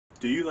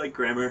Do you like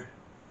grammar?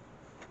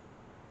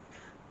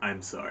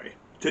 I'm sorry.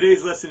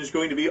 Today's lesson is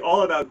going to be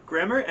all about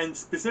grammar and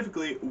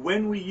specifically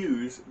when we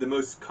use the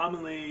most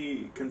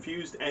commonly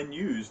confused and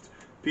used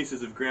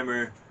pieces of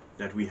grammar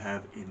that we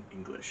have in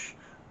English.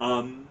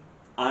 I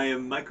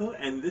am Michael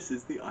and this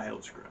is the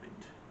IELTS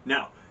Grind.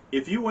 Now,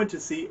 if you want to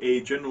see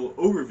a general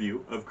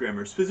overview of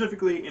grammar,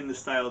 specifically in the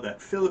style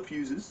that Philip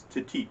uses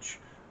to teach,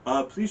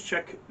 please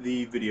check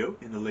the video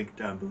in the link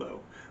down below.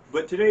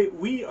 But today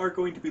we are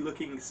going to be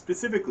looking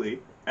specifically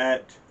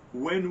at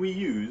when we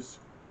use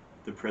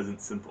the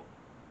present simple.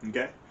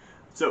 Okay?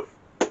 So,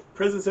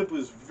 present simple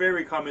is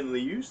very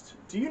commonly used.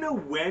 Do you know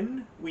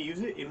when we use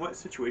it? In what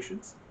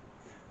situations?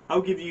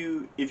 I'll give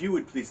you, if you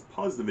would please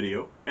pause the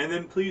video, and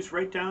then please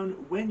write down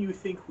when you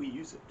think we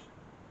use it.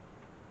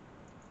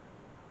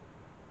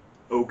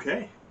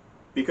 Okay.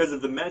 Because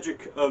of the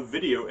magic of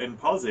video and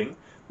pausing,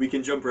 we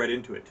can jump right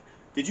into it.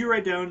 Did you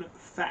write down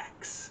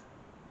facts?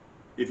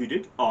 If you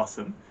did,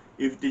 awesome.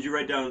 Did you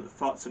write down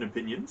thoughts and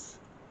opinions?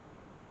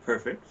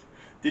 Perfect.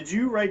 Did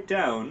you write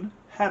down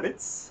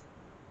habits,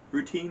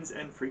 routines,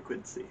 and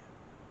frequency?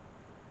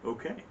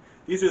 Okay.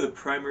 These are the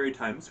primary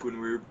times when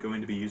we're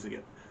going to be using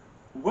it.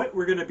 What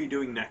we're going to be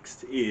doing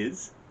next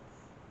is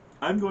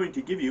I'm going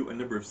to give you a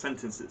number of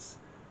sentences,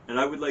 and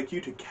I would like you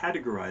to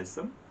categorize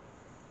them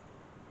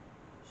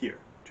here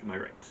to my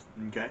right.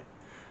 Okay?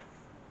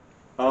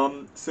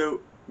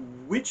 So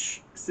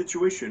which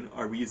situation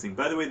are we using?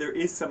 By the way, there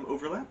is some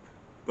overlap,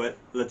 but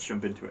let's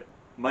jump into it.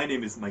 My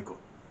name is Michael.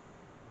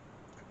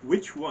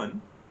 Which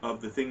one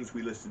of the things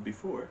we listed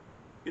before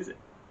is it?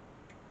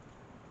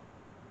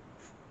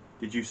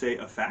 Did you say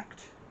a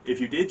fact?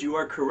 If you did, you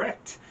are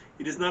correct.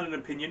 It is not an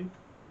opinion,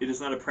 it is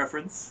not a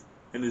preference,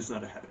 and it is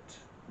not a habit.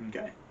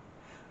 Okay.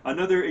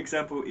 Another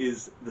example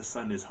is the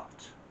sun is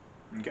hot.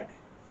 Okay.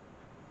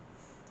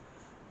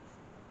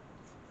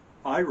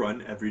 I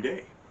run every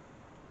day.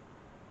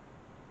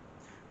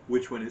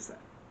 Which one is that?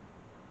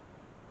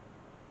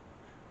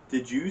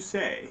 Did you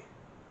say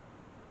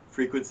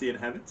frequency and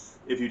habits?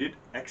 If you did,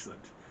 excellent.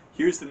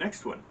 Here's the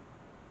next one.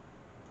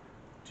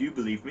 Do you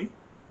believe me?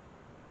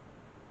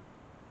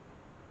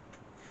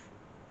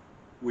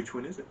 Which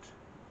one is it?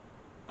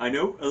 I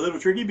know, a little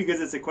tricky because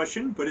it's a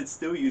question, but it's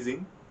still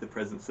using the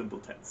present simple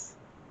tense.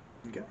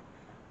 Okay.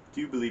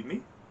 Do you believe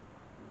me?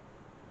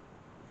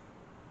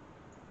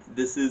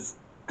 This is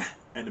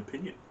an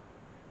opinion.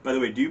 By the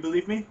way, do you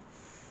believe me?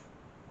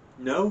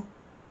 No?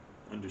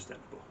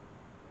 Understandable.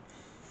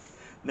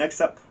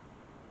 Next up.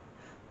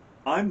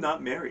 I'm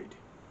not married.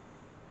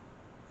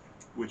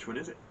 Which one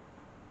is it?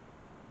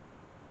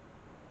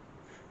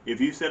 If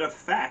you said a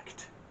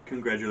fact,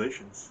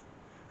 congratulations.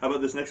 How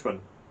about this next one?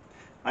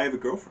 I have a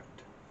girlfriend.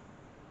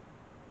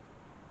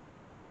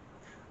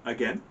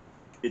 Again,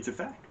 it's a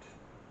fact.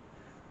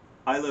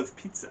 I love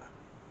pizza.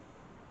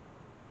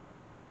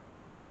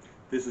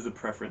 This is a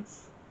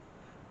preference.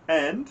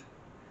 And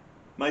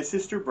my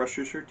sister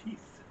brushes her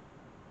teeth.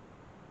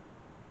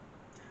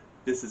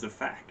 This is a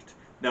fact.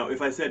 Now,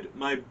 if I said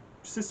my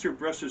sister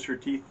brushes her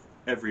teeth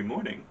every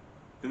morning,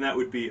 then that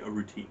would be a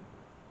routine.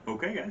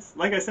 Okay, guys.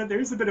 Like I said, there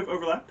is a bit of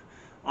overlap.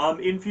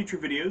 In future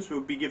videos, we'll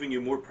be giving you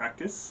more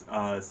practice,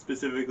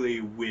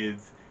 specifically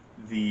with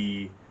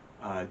the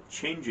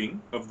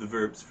changing of the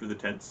verbs for the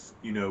tense,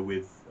 you know,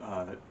 with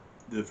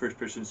the first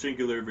person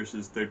singular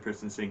versus third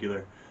person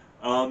singular.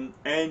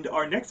 And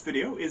our next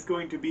video is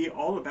going to be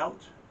all about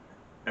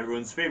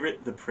everyone's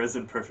favorite, the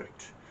present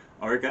perfect.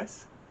 Alright,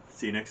 guys.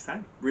 See you next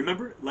time.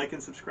 Remember, like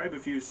and subscribe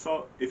if you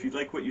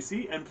like what you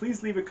see, and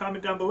please leave a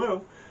comment down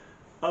below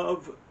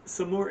of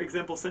some more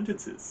example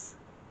sentences.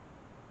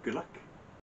 Good luck.